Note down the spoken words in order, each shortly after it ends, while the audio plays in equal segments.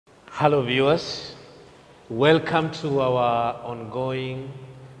Hello viewers, welcome to our ongoing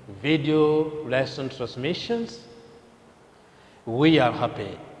video lesson transmissions. We are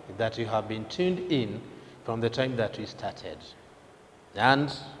happy that you have been tuned in from the time that we started,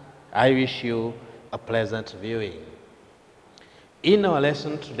 and I wish you a pleasant viewing. In our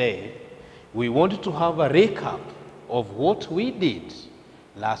lesson today, we wanted to have a recap of what we did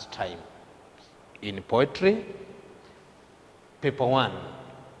last time in poetry, paper 1.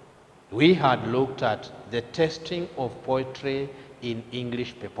 We had looked at the testing of poetry in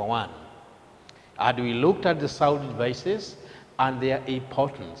English paper 1. And we looked at the sound devices and their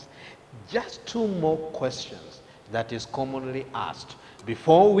importance. Just two more questions that is commonly asked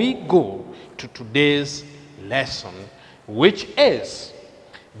before we go to today's lesson, which is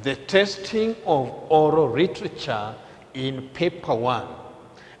the testing of oral literature in paper 1,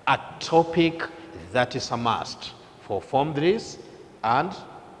 a topic that is a must for Form 3s and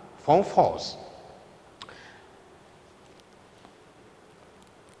Form 4s.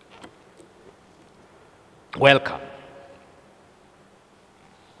 Welcome.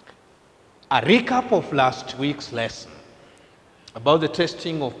 A recap of last week's lesson about the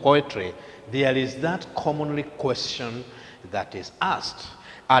testing of poetry. There is that commonly question that is asked,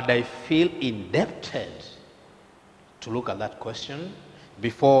 and I feel indebted to look at that question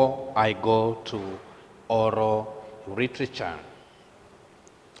before I go to oral literature.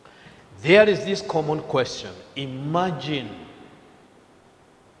 There is this common question. Imagine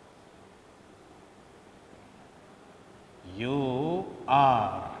you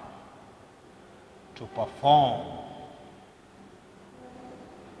are to perform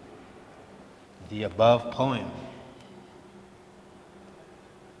the above poem.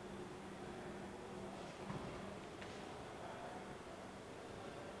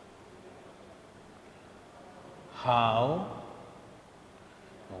 How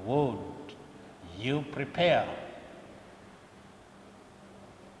would you prepare?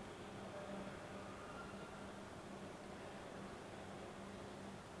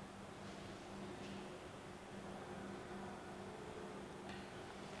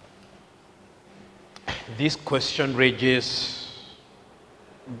 This question ranges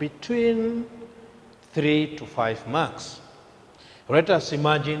between 3 to 5 marks. Let us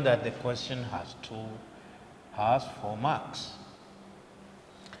imagine that the question has 4 marks.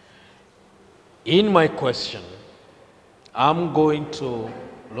 In my question, I'm going to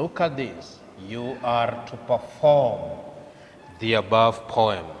look at this. You are to perform the above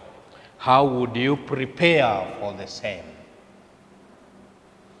poem. How would you prepare for the same?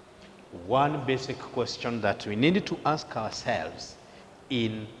 One basic question that we need to ask ourselves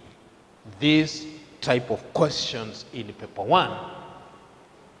in this type of questions in paper 1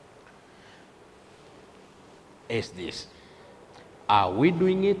 is this. Are we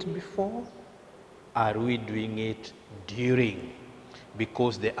doing it before? Are we doing it during?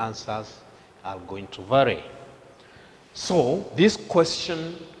 Because the answers are going to vary. So this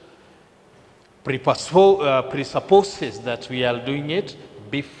question presupposes that we are doing it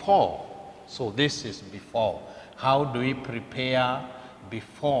before. So this is before. How do we prepare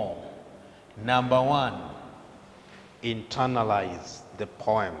before? Number 1, internalize the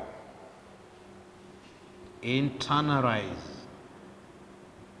poem. Internalize.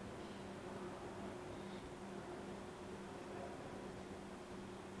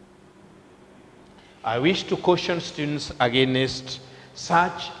 I wish to caution students against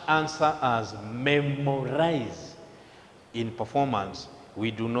such answer as memorize. In performance, we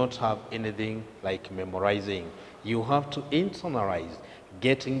do not have anything like memorizing. You have to internalize,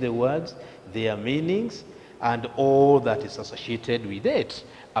 getting the words, their meanings, and all that is associated with it.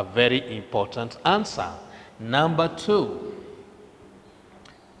 A very important answer. Number 2,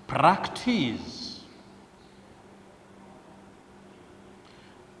 practice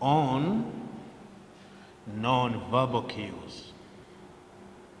on non-verbal cues.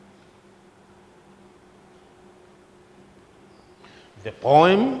 The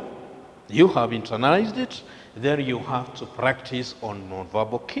poem, you have internalized it, then you have to practice on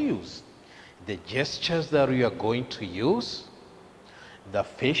non-verbal cues. The gestures that you are going to use, the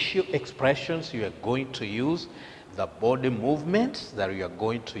facial expressions you are going to use, the body movements that you are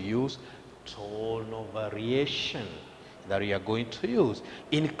going to use, tonal variation that you are going to use,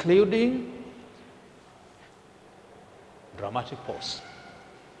 including dramatic pause.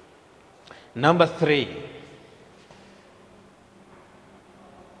 Number 3,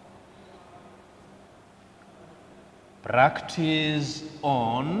 practice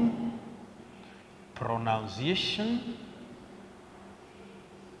on pronunciation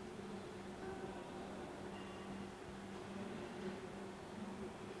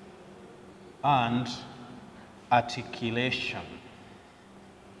and articulation.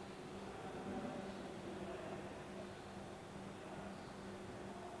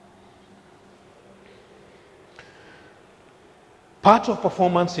 Part of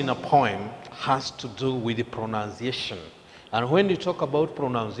performance in a poem has to do with the pronunciation. And when you talk about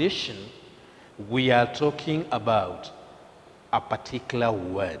pronunciation, we are talking about a particular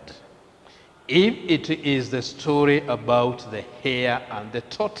word. If it is the story about the hare and the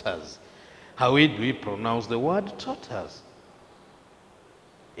tortoise, how do we pronounce the word tortoise?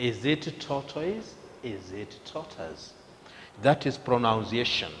 Is it tortoise? Is it tortoise? That is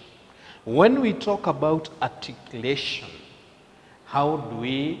pronunciation. When we talk about articulation, how do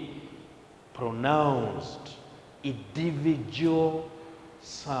we pronounce individual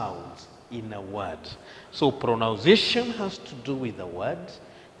sounds in a word? So pronunciation has to do with the word.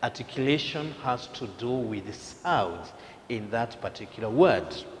 Articulation has to do with the sounds in that particular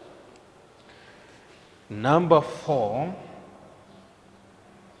word. Number 4,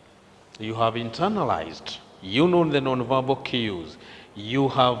 you have internalized. You know the nonverbal cues. You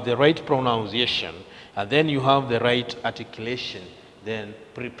have the right pronunciation, and then you have the right articulation. Then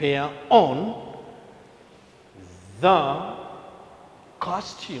prepare on the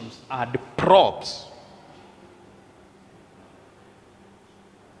costumes and props.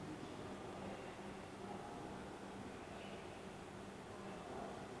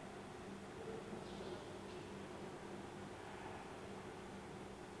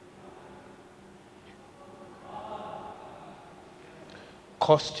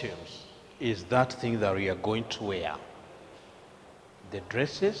 Costumes is that thing that we are going to wear. The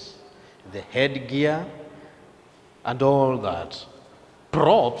dresses, the headgear, and all that.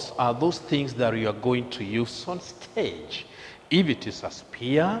 Props are those things that you are going to use on stage. If it is a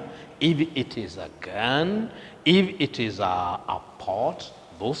spear, if it is a gun, if it is a pot,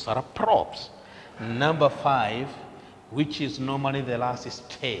 those are props. Number 5, which is normally the last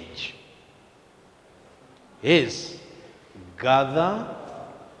stage, is gather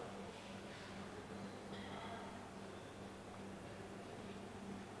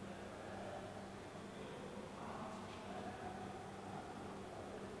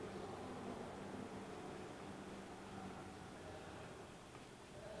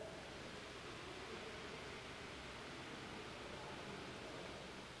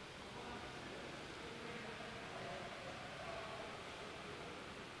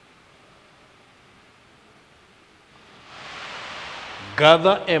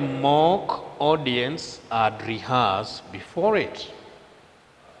gather a mock audience and rehearse before it.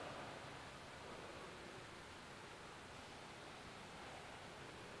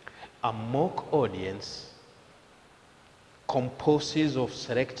 A mock audience composes of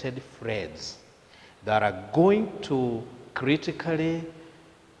selected threads that are going to critically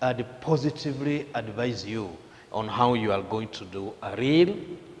and positively advise you on how you are going to do a real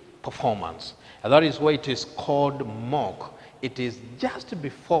performance. And that is why it is called mock. It is just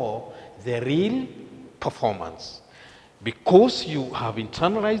before the real performance. Because you have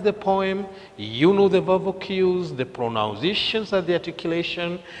internalized the poem, you know the verbal cues, the pronunciations and the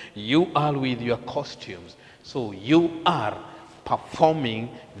articulation, you are with your costumes. So you are performing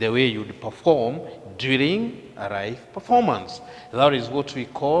the way you'd perform during a live performance. That is what we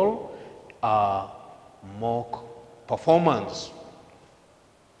call a mock performance.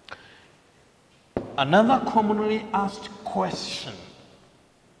 Another commonly asked question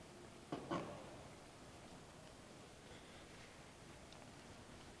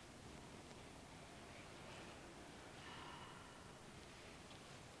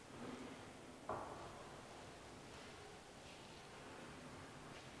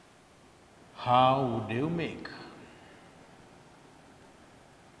how would you make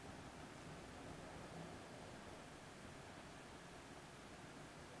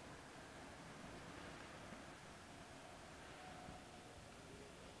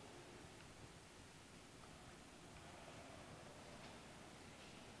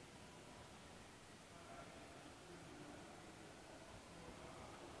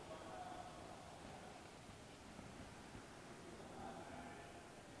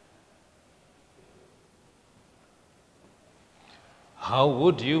How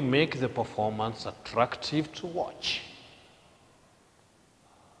would you make the performance attractive to watch?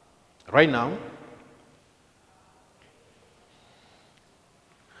 Right now,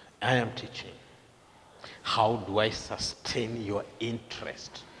 I am teaching. How do I sustain your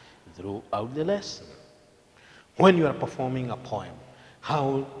interest throughout the lesson? When you are performing a poem,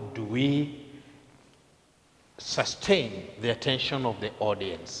 how do we sustain the attention of the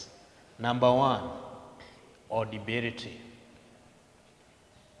audience? Number 1, audibility.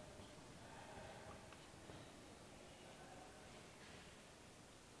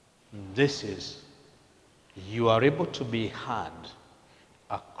 This is, you are able to be heard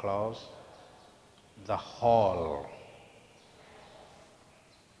across the hall.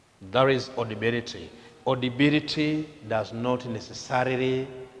 There is audibility. Audibility does not necessarily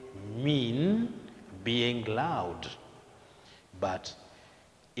mean being loud, but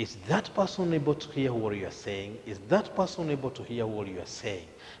is that person able to hear what you are saying? Is that person able to hear what you are saying?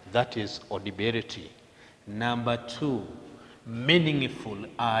 That is audibility. Number 2, meaningful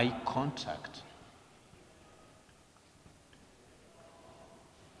eye contact.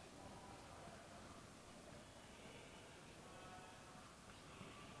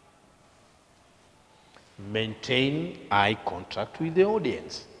 Maintain eye contact with the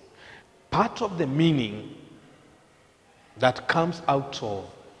audience. Part of the meaning that comes out of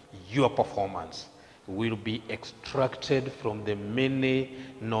your performance will be extracted from the many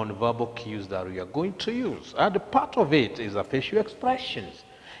nonverbal cues that we are going to use. And part of it is the facial expressions,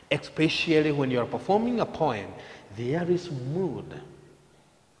 especially when you are performing a poem. There is mood.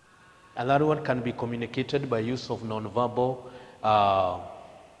 Another one can be communicated by use of nonverbal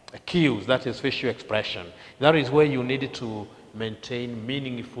cues, that is facial expression. That is where you need to maintain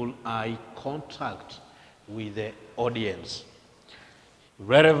meaningful eye contact with the audience.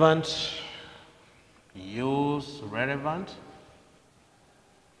 Relevant, use relevant,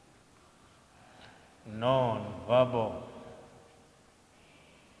 non-verbal.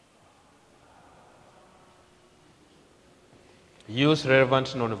 Use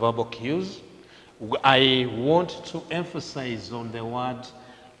relevant non-verbal cues. I want to emphasize on the word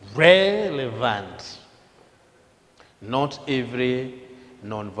relevant. Not every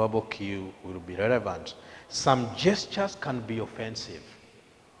non-verbal cue will be relevant. Some gestures can be offensive,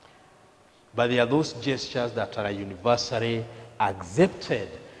 but there are those gestures that are universally accepted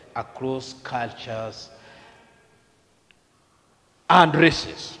across cultures and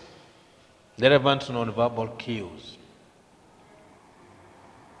races. Relevant non-verbal cues.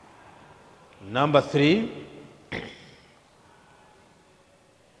 Number 3,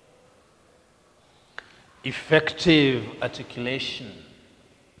 effective articulation.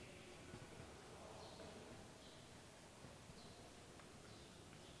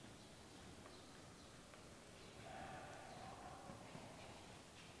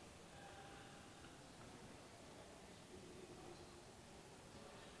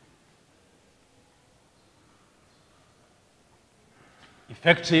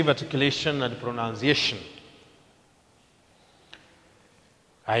 Effective articulation and pronunciation.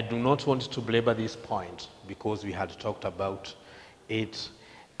 I do not want to belabor this point because we had talked about it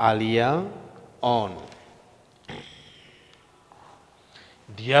earlier on.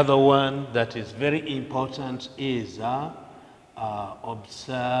 The other one that is very important is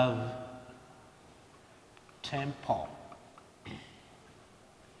observe tempo.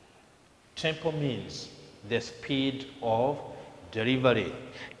 Tempo means the speed of delivery.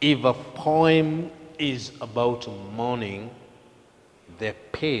 If a poem is about mourning, the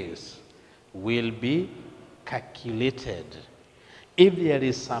pace will be calculated. If there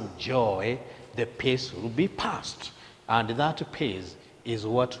is some joy, the pace will be fast. And that pace is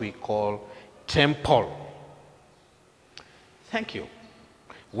what we call tempo. Thank you.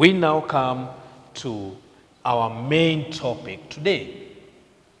 We now come to our main topic today.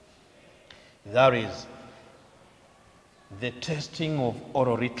 That is the testing of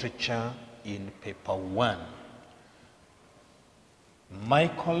oral literature in paper 1. My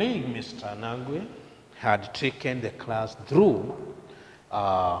colleague, Mr. Nangwe, had taken the class through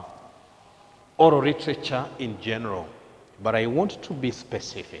oral literature in general, but I want to be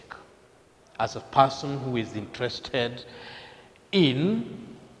specific as a person who is interested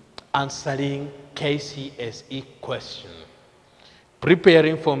in answering KCSE questions,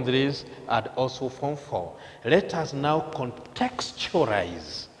 preparing Form 3s and also Form 4. Let us now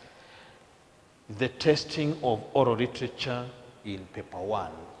contextualize the testing of oral literature in paper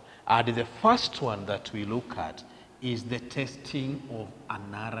 1. And the first one that we look at is the testing of a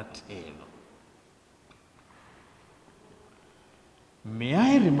narrative. May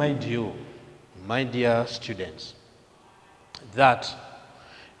I remind you, my dear students, that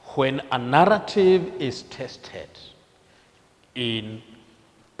when a narrative is tested in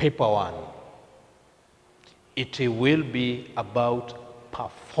paper 1, it will be about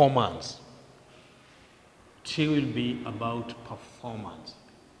performance. It will be about performance.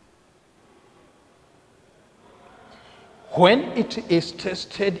 When it is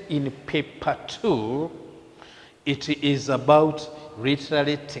tested in paper 2, it is about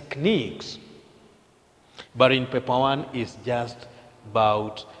literary techniques. But in paper 1, it's just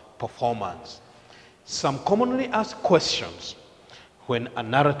about performance. Some commonly asked questions when a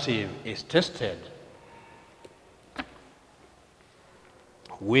narrative is tested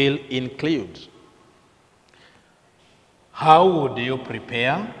will include: how would you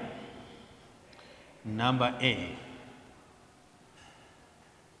prepare? Number A,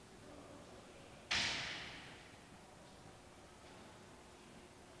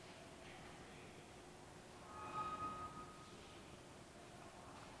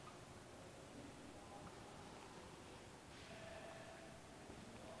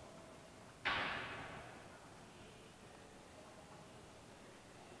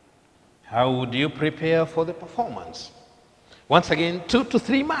 how would you prepare for the performance? Once again, 2 to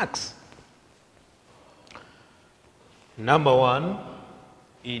 3 marks. Number 1,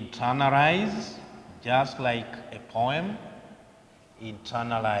 internalize, just like a poem.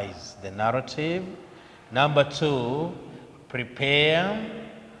 Internalize the narrative. Number 2, prepare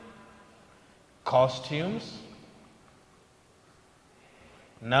costumes.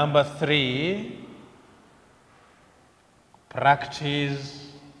 Number 3, practice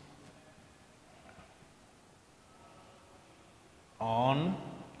on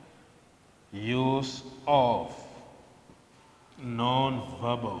use of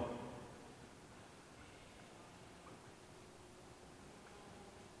non-verbal.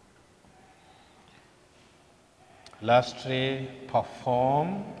 Lastly,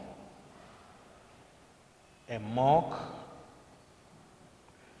 perform a mock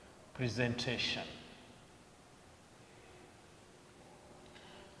presentation.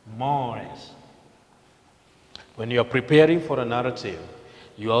 More or less. When you are preparing for a narrative,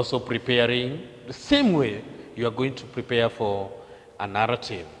 you are also preparing the same way you are going to prepare for a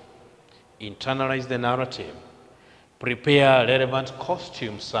narrative. Internalize the narrative. Prepare relevant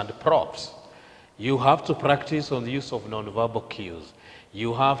costumes and props. You have to practice on the use of nonverbal cues.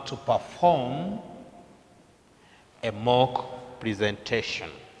 You have to perform a mock presentation.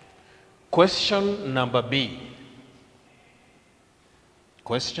 Question number B.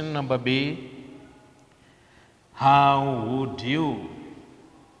 Question number B. How would you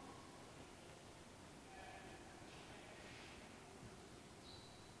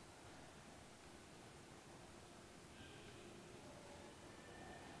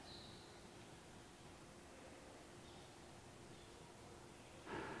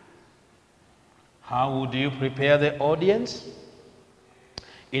prepare the audience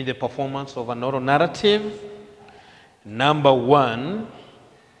in the performance of an oral narrative? Number 1,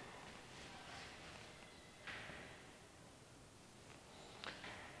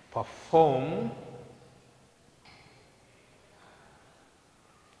 perform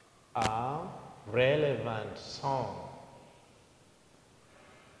a relevant song.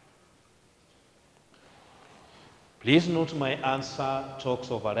 Please note my answer talks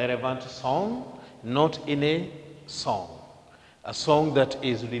of a relevant song, not any song. A song that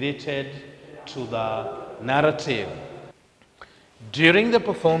is related to the narrative. During the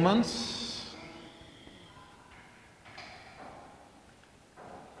performance,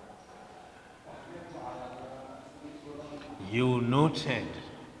 you noted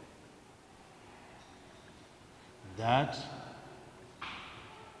that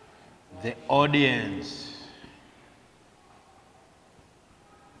the audience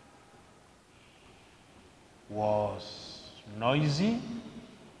was noisy,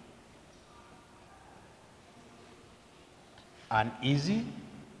 uneasy,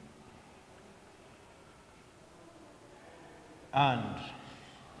 and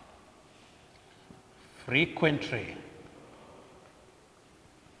frequently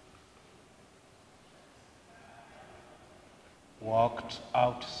walked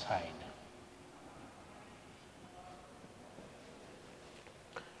outside.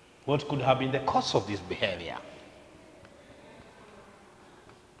 What could have been the cause of this behavior?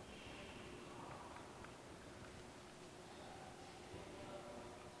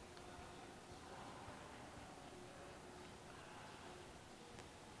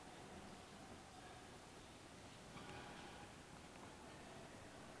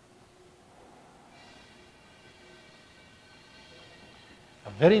 A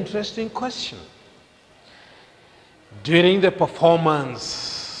very interesting question. During the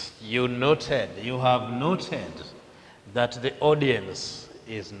performance, you have noted that the audience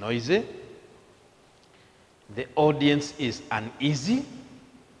is noisy, the audience is uneasy,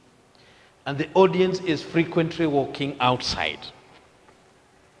 and the audience is frequently walking outside.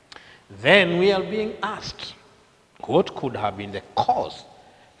 Then we are being asked, what could have been the cause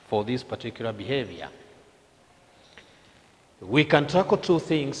for this particular behavior? We can tackle 2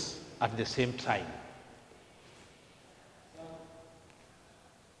 things at the same time.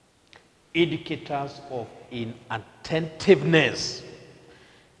 Indicators of inattentiveness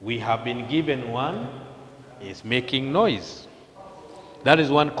We have been given one is making noise. That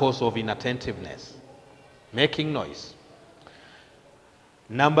is one cause of inattentiveness, making noise.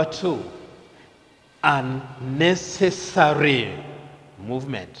 Number two, unnecessary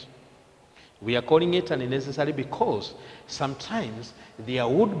movement. We are calling it unnecessary because sometimes there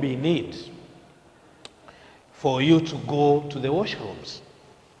would be need for you to go to the washrooms.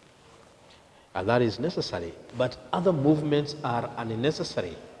 And that is necessary. But other movements are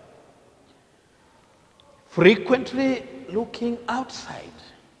unnecessary. Frequently looking outside,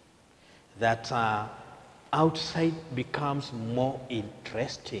 that outside becomes more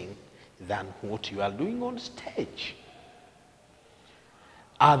interesting than what you are doing on stage.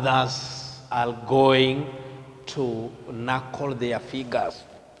 Others are going to knuckle their figures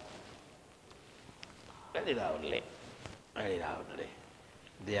very loudly, very loudly.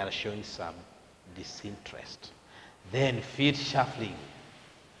 They are showing some disinterest. Then feet shuffling,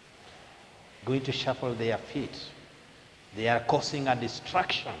 going to shuffle their feet. They are causing a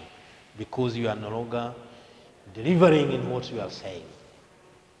distraction because you are no longer delivering in what you are saying.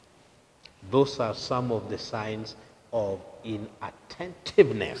 Those are some of the signs of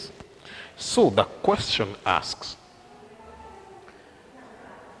inattentiveness. So the question asks,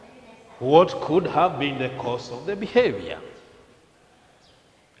 what could have been the cause of the behavior?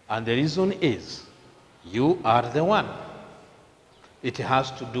 And the reason is, you are the one. It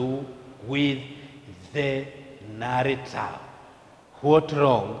has to do with the narrator. What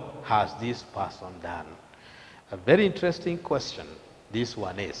wrong has this person done? A very interesting question this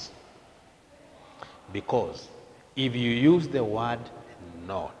one is. Because if you use the word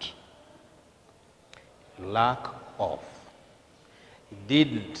not, lack of,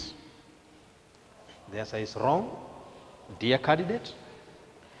 didn't, the answer is wrong, dear candidate.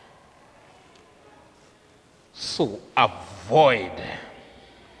 So avoid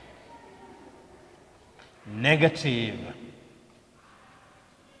negative,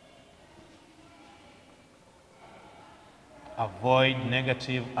 avoid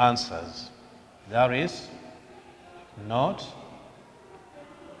negative answers. There is not,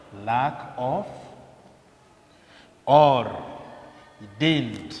 lack of, or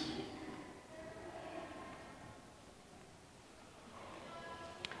didn't.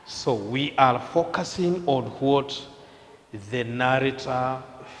 So we are focusing on what the narrator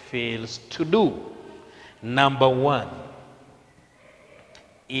fails to do. Number one,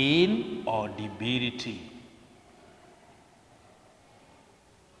 inaudibility.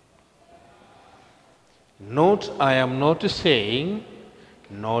 Note, I am not saying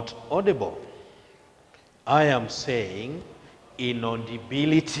not audible. I am saying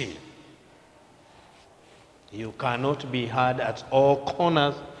inaudibility. You cannot be heard at all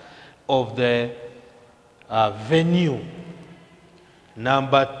corners of the venue.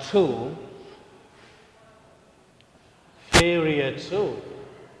 Number two, failure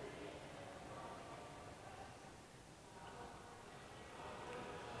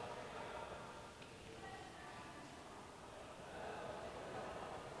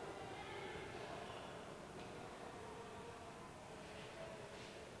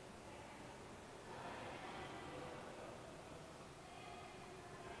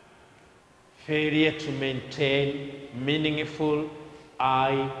to maintain meaningful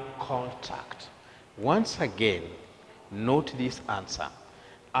eye contact. Once again, note this answer.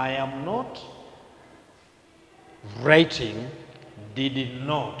 I am not writing did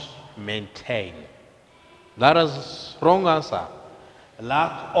not maintain. That is wrong answer.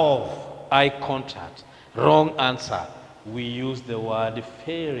 Lack of eye contact. Wrong answer. We use the word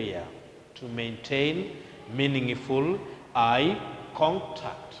failure to maintain meaningful eye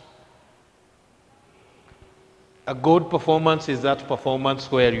contact. A good performance is that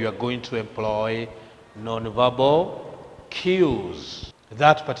performance where you are going to employ nonverbal cues.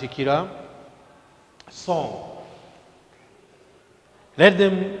 That particular song, let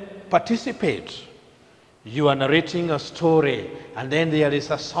them participate. You are narrating a story, and then there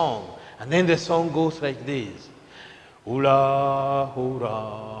is a song, and then the song goes like this. Hula,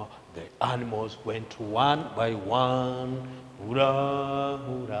 hula, the animals went one by one. Hula,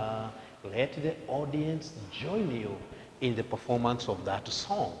 hula. Let the audience join you in the performance of that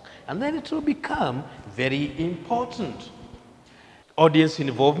song. And then it will become very important. Audience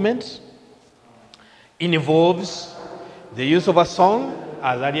involvement involves the use of a song,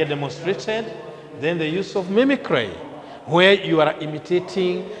 as earlier demonstrated, then the use of mimicry, where you are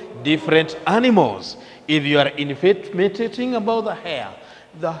imitating different animals. If you are imitating about the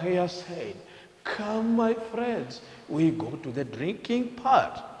hare said, "Come, my friends, we go to the drinking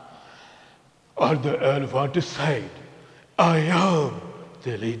part." And the elephant said, "I am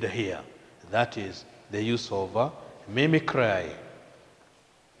the leader here. That is the use of mimicry.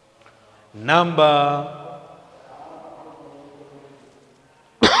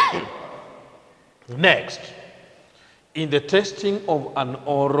 Next, in the testing of an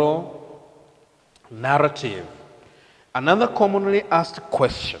oral narrative, another commonly asked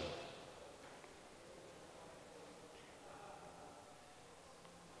question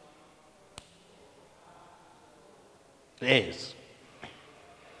is,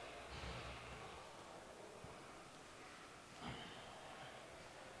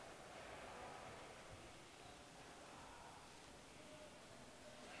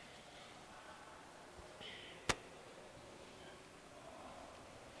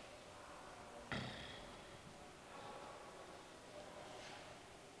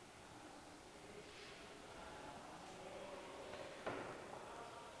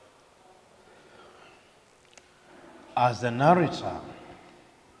 as the narrator,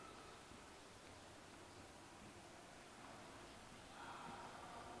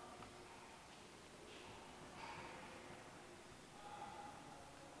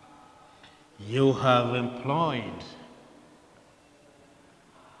 you have employed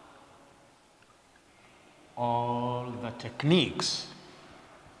all the techniques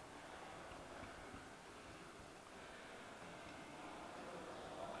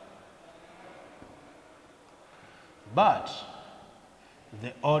but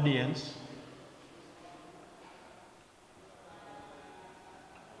the audience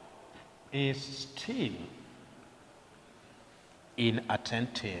is still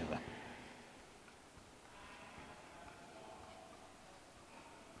inattentive.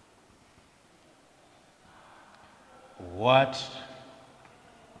 What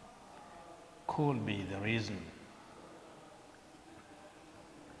could be the reason?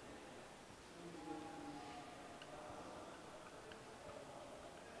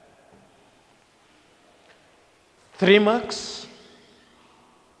 Three marks.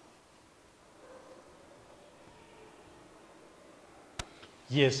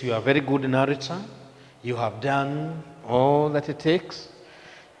 Yes, you are a very good narrator. You have done all that it takes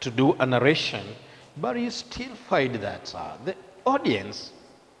to do a narration, but you still find that the audience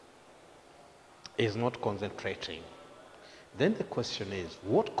is not concentrating. Then the question is,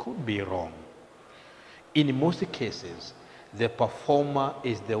 what could be wrong? In most cases, the performer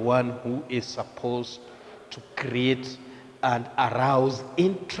is the one who is supposed to create and arouse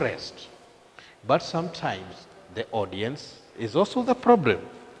interest. But sometimes the audience is also the problem.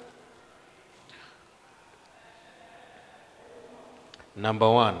 Number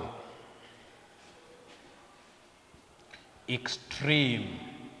one, extreme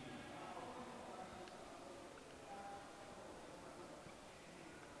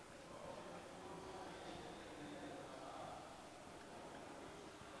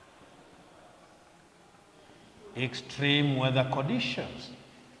weather conditions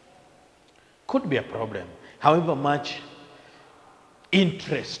could be a problem. However much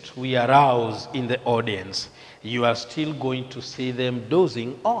interest we arouse in the audience, you are still going to see them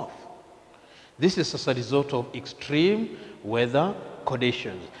dozing off. This is as a result of extreme weather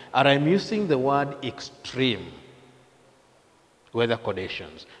conditions. And I'm using the word extreme weather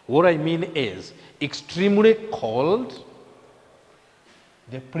conditions. What I mean is extremely cold.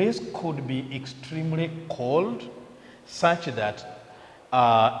 The place could be extremely cold such that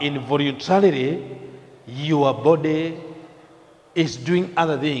involuntarily your body is doing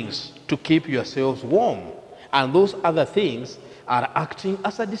other things to keep yourselves warm. And those other things are acting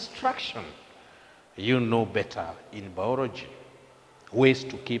as a distraction. You know better in biology ways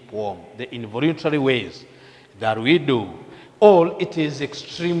to keep warm, the involuntary ways that we do. Or it is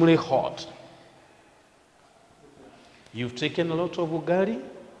extremely hot. You've taken a lot of ugali,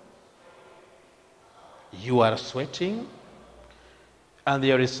 you are sweating, and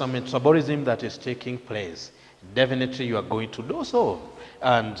there is some metabolism that is taking place. Definitely you are going to do so.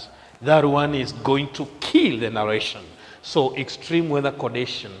 And that one is going to kill the narration. So extreme weather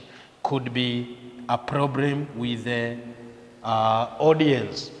condition could be a problem with the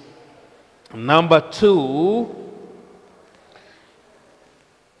audience. Number two,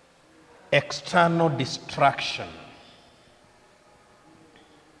 external distraction.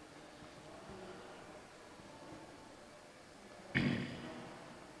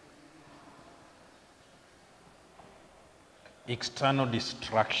 External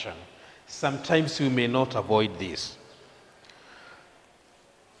distraction. Sometimes we may not avoid this.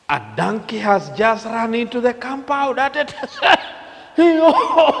 A donkey has just run into the compound.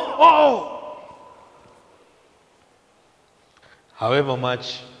 However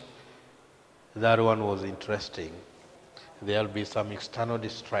much that one was interesting, There will be some external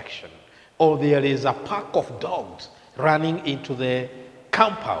distraction. Or there is a pack of dogs running into the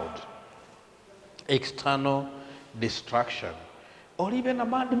compound. External distraction. Or even a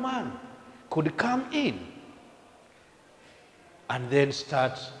madman could come in and then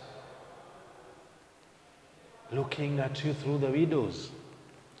start looking at you through the windows.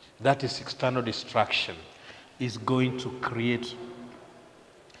 That is external distraction. Is going to create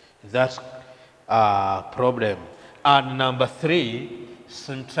that problem. And number 3,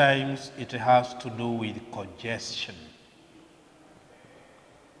 sometimes it has to do with congestion.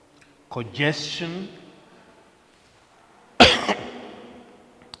 Congestion,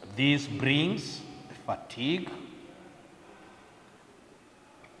 this brings fatigue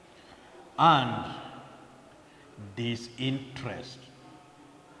and disinterest.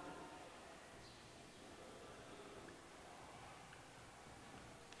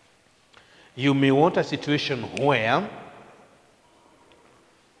 You may want a situation where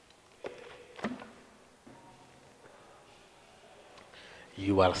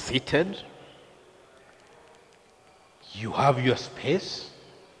you are seated, you have your space,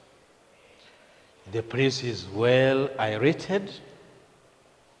 the place is well aerated,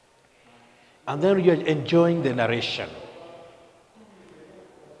 and then you're enjoying the narration.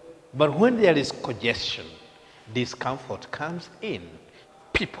 But when there is congestion, discomfort comes in.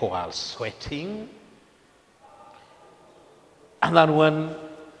 People are sweating, and then one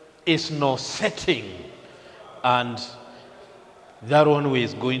is not setting, and that one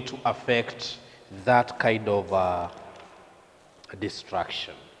is going to affect that kind of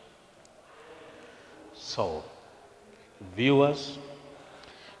distraction. So, viewers,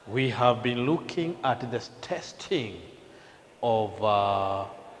 we have been looking at the testing of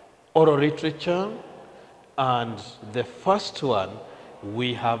oral literature, and the first one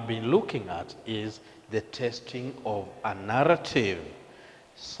we have been looking at is the testing of a narrative.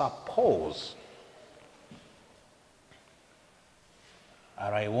 Suppose,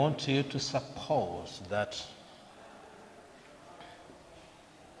 and I want you to suppose that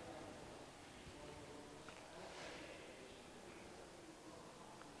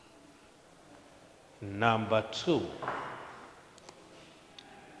number 2,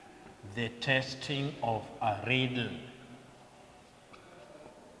 the testing of a riddle.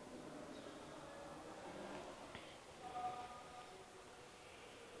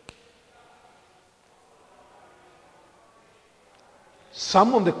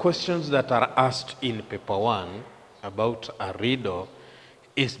 Some of the questions that are asked in paper 1 about a riddle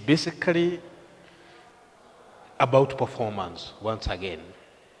is basically about performance once again.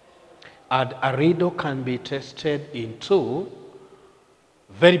 And a riddle can be tested in 2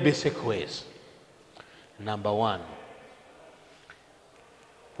 very basic ways. Number 1,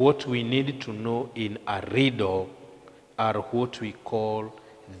 what we need to know in a riddle are what we call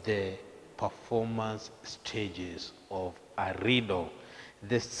the performance stages of a riddle.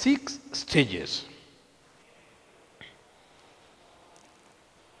 The 6 stages.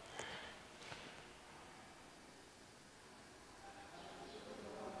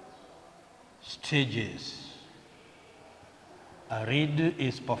 Stages. A riddle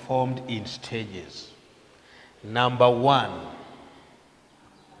is performed in stages. Number 1.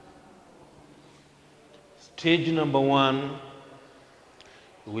 Stage number 1,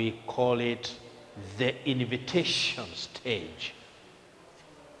 we call it the invitation stage.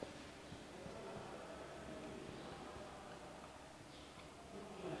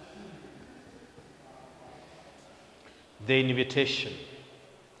 The invitation.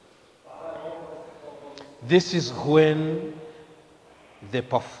 This is when the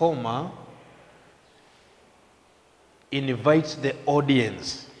performer invites the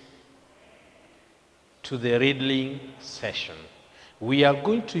audience to the riddling session. We are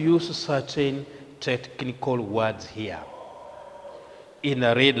going to use certain technical words here in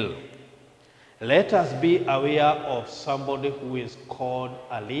a riddle. Let us be aware of somebody who is called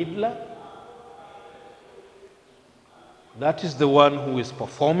a riddler. That is the one who is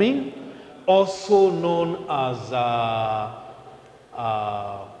performing, also known as a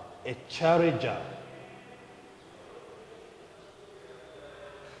challenger.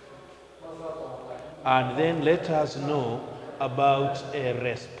 And then let us know about a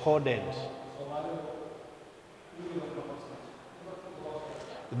respondent.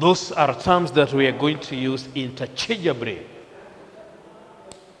 Those are terms that we are going to use interchangeably.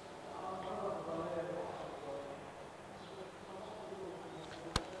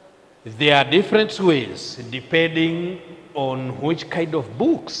 There are different ways depending on which kind of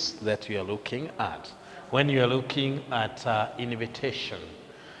books that you are looking at. When you are looking at invitation,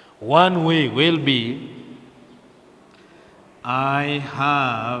 one way will be I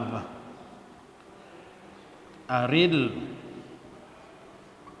have a riddle.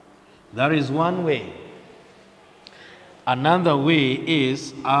 That is one way. Another way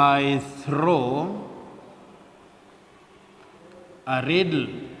is I throw a riddle.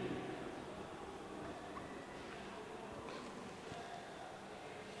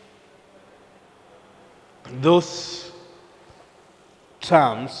 Those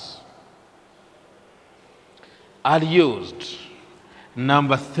terms are used.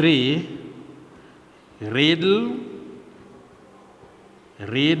 Number 3, riddle,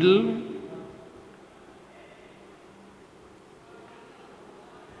 riddle,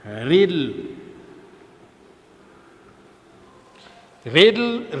 riddle,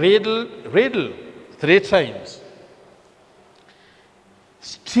 riddle, riddle, riddle, 3 times.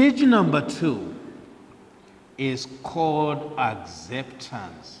 Stage number 2 is called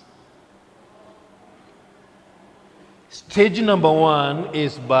acceptance. Stage number 1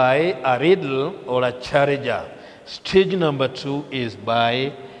 is by a riddle or a challenger. Stage number 2 is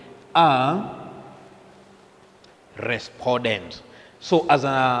by a respondent. So as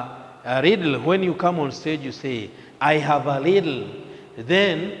a riddle, when you come on stage, you say, I have a riddle.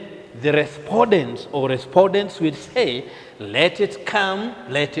 Then the respondents or respondents will say, let it come,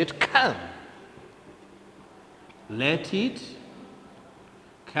 let it come. Let it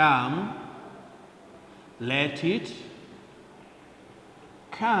come, let it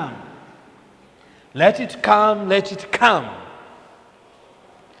come. Let it come, let it come.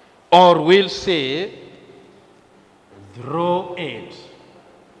 Or we'll say, throw it.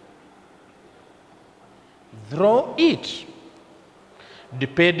 Throw it.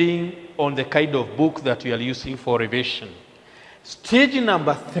 Depending on the kind of book that you are using for revision. Stage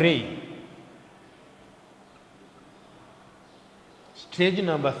number 3. Stage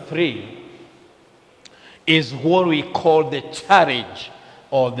number 3 is what we call the challenge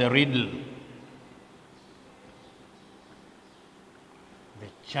or the riddle. The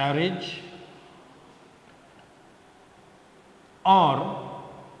challenge or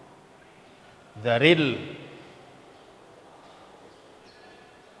the riddle.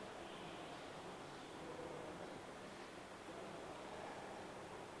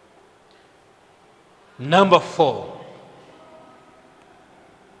 Number 4.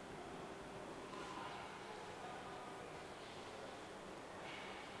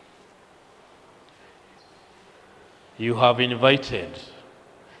 You have invited,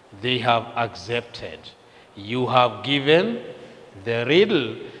 they have accepted. You have given the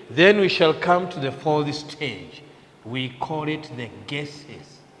riddle. Then we shall come to the 4th stage. We call it the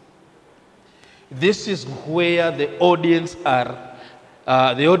guesses. This is where the audience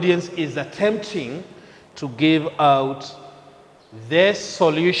is attempting to give out their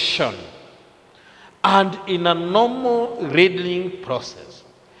solution. And in a normal riddling process,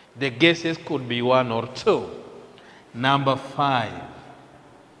 the guesses could be 1 or 2. Number 5.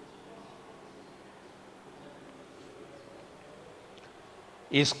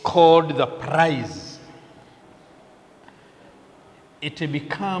 Is called the prize. It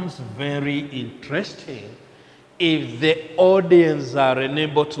becomes very interesting if the audience are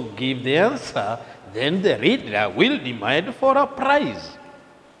unable to give the answer, then the reader will demand for a prize.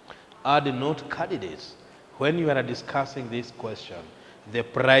 Add note, candidates, when you are discussing this question, the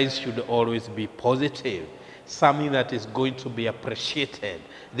prize should always be positive, something that is going to be appreciated.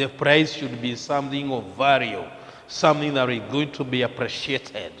 The prize should be something of value, something that is going to be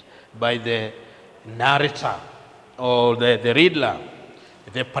appreciated by the narrator or the reader,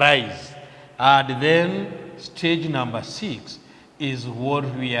 the prize. And then stage number 6 is what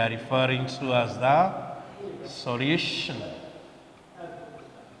we are referring to as the solution.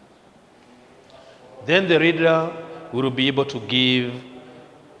 Then the reader will be able to give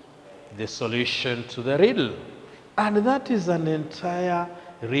the solution to the riddle. And that is an entire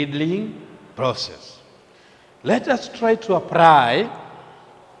riddling process. Let us try to apply.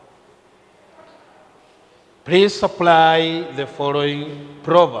 Please apply the following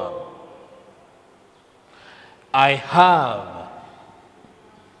proverb. I have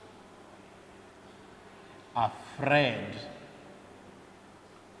a friend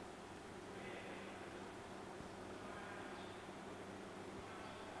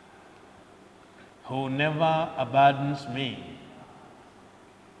who never abandons me.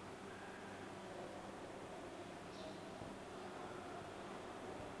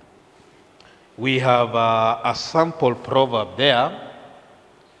 We have a sample proverb there.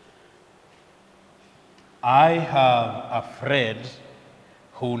 I have a friend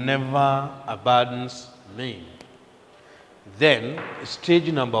who never abandons me. Then,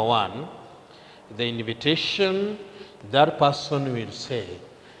 stage number 1, the invitation that person will say,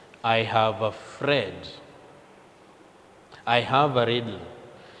 I have a friend. I have a riddle.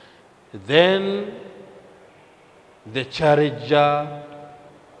 Then the challenger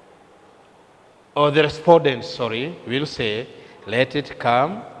or the respondent, will say, let it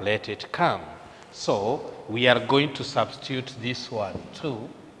come, let it come. So we are going to substitute this one to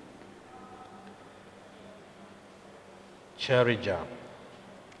challenger.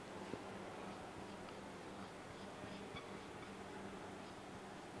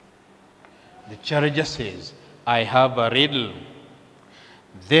 The challenger says, I have a riddle.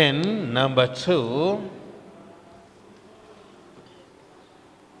 Then number 2,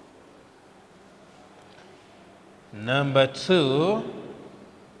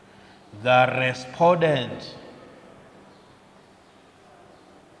 the respondent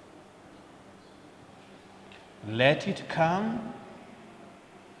let it come,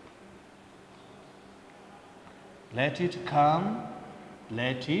 let it come,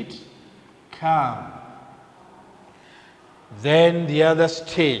 let it come. Then the other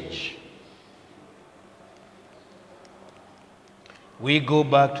stage, we go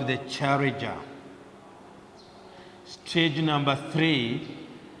back to the challenger. Stage number 3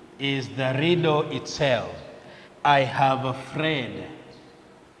 is the riddle itself. I have a friend.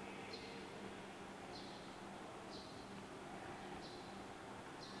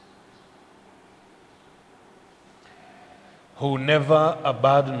 Who never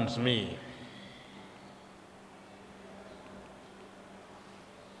abandons me.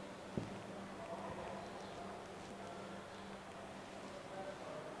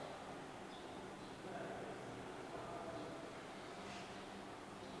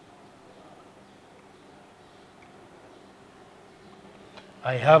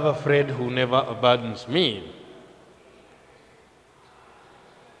 I have a friend who never abandons me.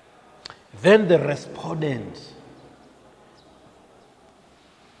 Then the respondent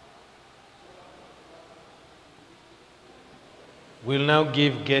will now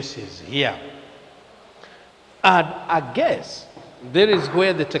give guesses here. And a guess, there is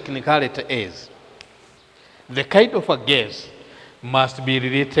where the technicality is. The kind of a guess must be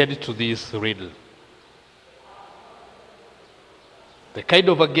related to this riddle. The kind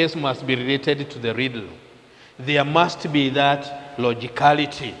of a guess must be related to the riddle. There must be that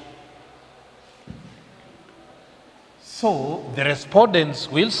logicality. So the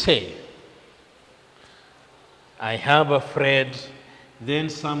respondents will say, I have a friend. Then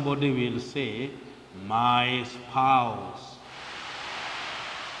somebody will say, my spouse.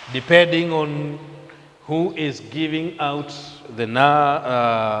 Depending on who is giving out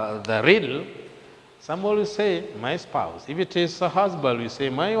the riddle, somebody will say, my spouse. If it is a husband, we say,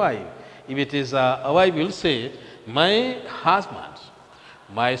 my wife. If it is a wife, we'll say, my husband,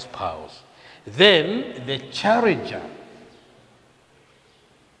 my spouse. Then the challenger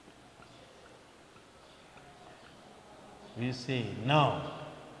we say, no.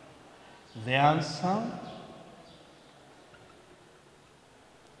 The answer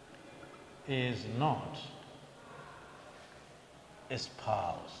is not a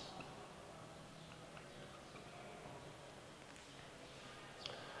spouse.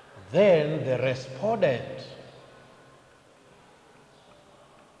 Then the respondent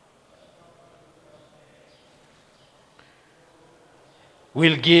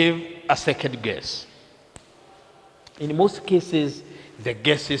will give a second guess. In most cases, the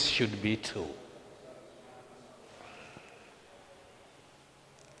guesses should be 2.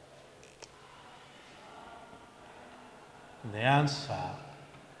 The answer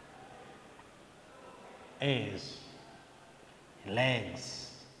is legs.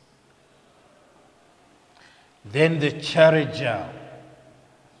 Then the challenger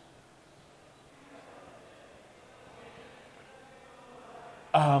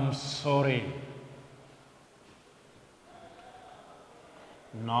I'm sorry.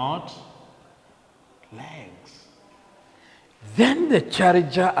 Not legs. Then the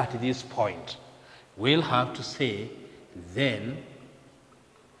challenger at this point will have to say, then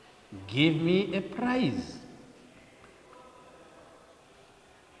give me a prize.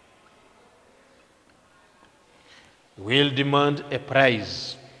 Will demand a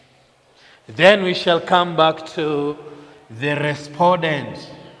prize. Then we shall come back to the respondent.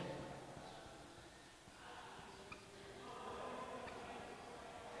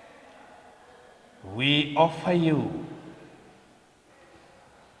 We offer you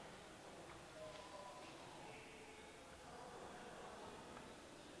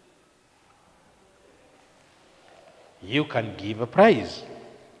you can give a prize.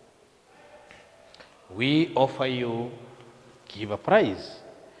 We offer you give a prize.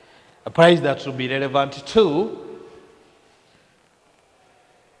 A prize that will be relevant to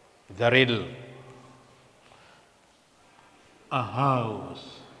The riddle. A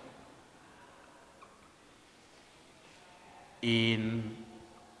house in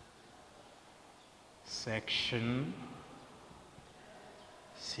section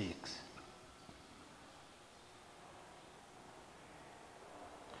 6.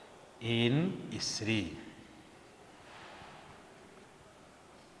 In is 3.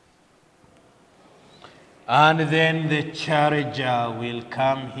 And then the charger will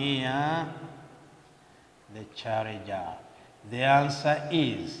come here. The charger. The answer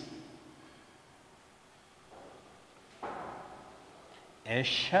is a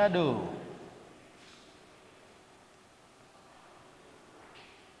shadow.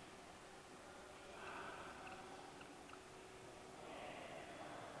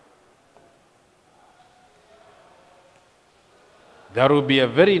 That will be a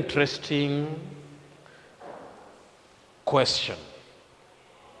very interesting question.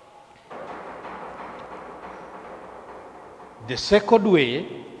 The second way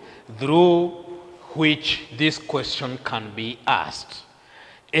through which this question can be asked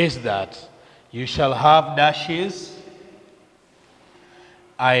is that you shall have dashes.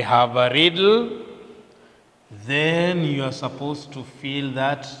 I have a riddle. Then you are supposed to fill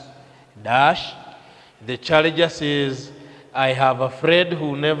that dash. The challenger says, I have a friend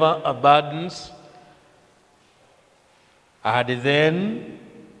who never abandons. And then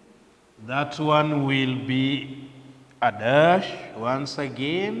that one will be a dash once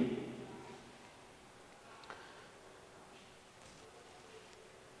again.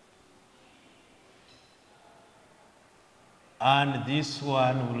 And this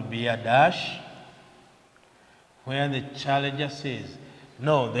one will be a dash where the challenger says,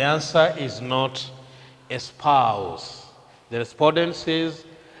 no, the answer is not a spouse. The respondent says,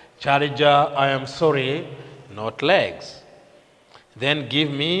 challenger, I am sorry, not legs. Then give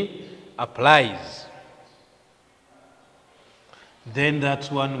me applies. Then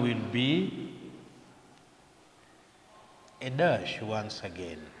that one will be a dash once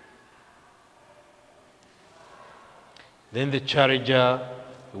again. Then the challenger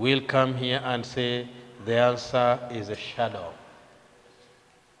will come here and say, the answer is a shadow.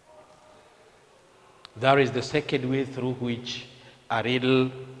 That is the second way through which a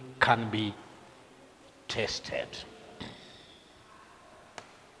riddle can be tested.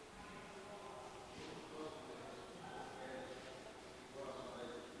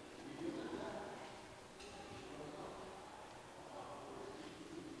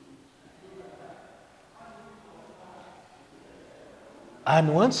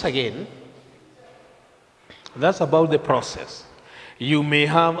 And once again, that's about the process. You may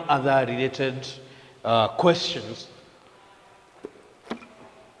have other related questions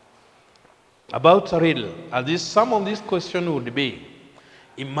about a riddle. And some of these questions would be,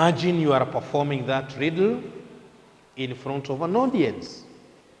 imagine you are performing that riddle in front of an audience.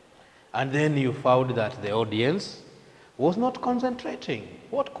 And then you found that the audience was not concentrating.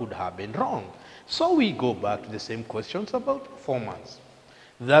 What could have been wrong? So we go back to the same questions about performance.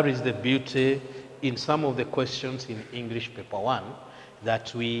 That is the beauty in some of the questions in English paper 1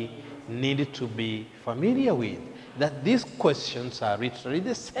 that we need to be familiar with. That these questions are literally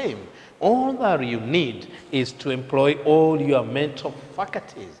the same. All that you need is to employ all your mental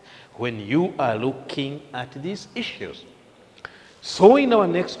faculties when you are looking at these issues. So in our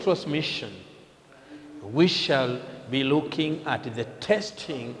next transmission, we shall be looking at the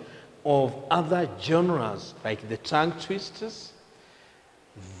testing of other genres like the tongue twisters,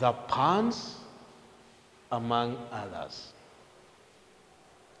 the puns, among others.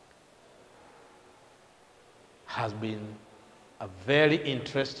 Has been a very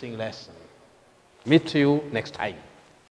interesting lesson. Meet you next time.